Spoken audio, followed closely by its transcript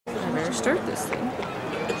better start this thing.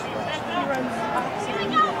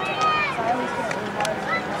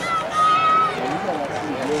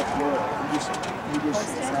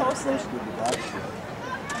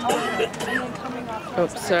 Oh,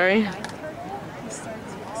 sorry.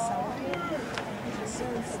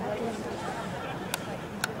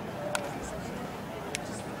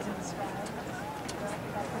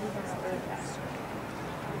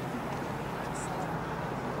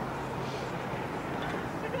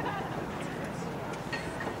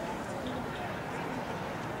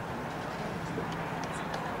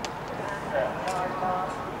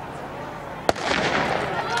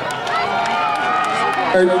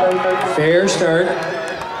 Fair start.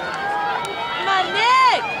 Come on,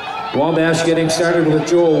 Nick! Wabash getting started with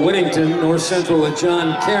Joel Whittington. North Central with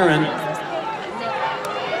John Karen.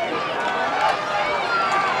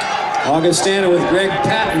 Augustana with Greg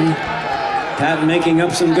Patton. Patton making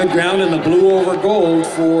up some good ground in the blue over gold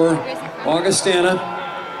for Augustana.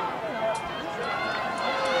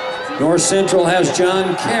 North Central has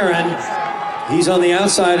John Karen. He's on the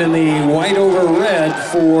outside in the white over red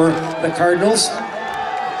for the Cardinals.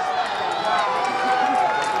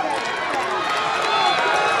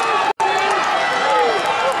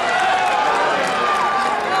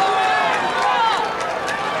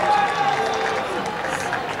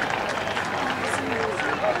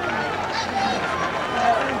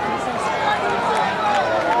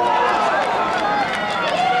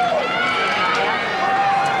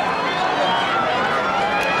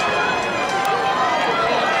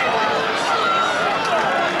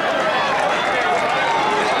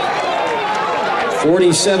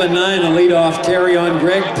 .47.9, a leadoff carry on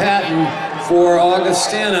Greg Patton for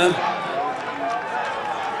Augustana.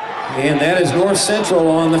 And that is North Central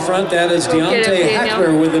on the front. That is Deontay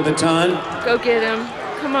Heckler with the baton. Go get him.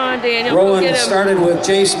 Come on, Daniel. Rowan started with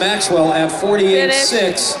Jace Maxwell at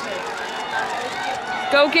 48.6.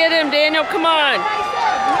 Go get him, Daniel. Come on.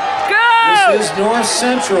 Go! This is North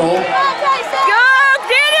Central. Go,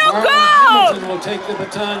 Daniel, Martin go! Hamilton will take the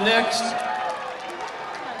baton next.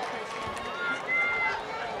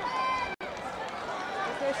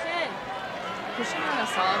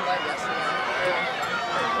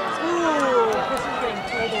 Ooh.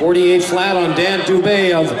 48 flat on Dan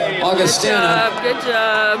Doubet of Augustana. Good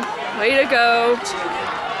job. Way to go.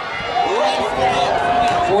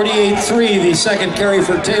 48-3, the second carry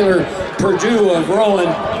for Taylor Purdue of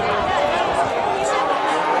Rowan.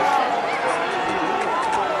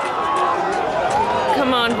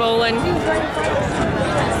 Come on, Voland.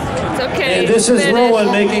 It's okay. And this is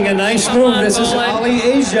Rowan making a nice move. This is Ali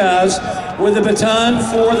Ajaz with the baton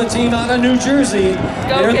for the team out of New Jersey.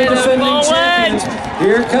 They're the defending champions.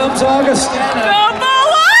 Here comes Augustana. Go,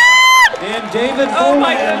 Voland! And David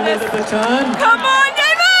Voland with the baton. Come on,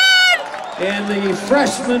 David! And the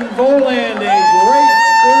freshman Voland, a great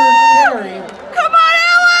third carry. Come on,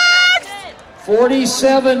 Alex!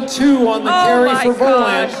 47-2 on the carry for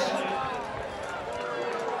Voland.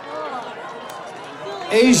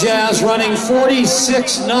 Ajaz running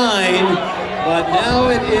 46.9, but now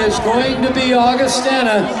it is going to be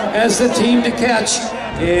Augustana as the team to catch.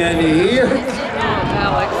 And here,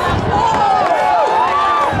 Alex.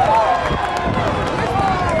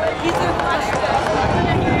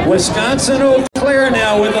 Wisconsin Eau Claire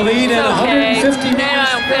now with the lead and 150 meters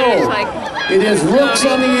to go. It is Rooks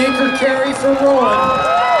on the anchor carry for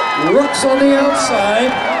Rowan. Rooks on the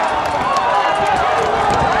outside.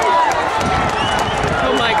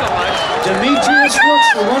 Demetrius Rooks,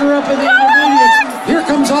 the runner-up in the intermediates. Here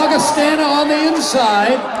comes Augustana on the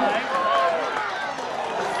inside.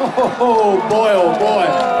 Oh boy, oh boy.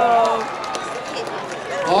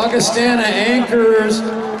 Augustana anchors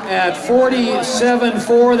at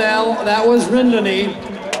 47.4. That was Rindone.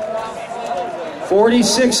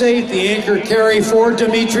 46.8, the anchor carry for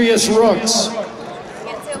Demetrius Rooks.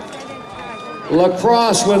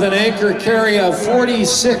 Lacrosse with an anchor carry of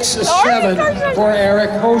 46.7 for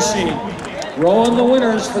Eric Hoshi. Rowan the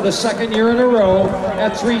winners for the second year in a row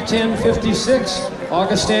at 3:10.56.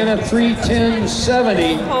 Augustana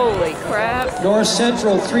 3:10.70. Holy crap. North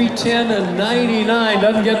Central 3:10.99.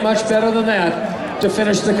 Doesn't get much better than that to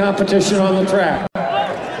finish the competition on the track.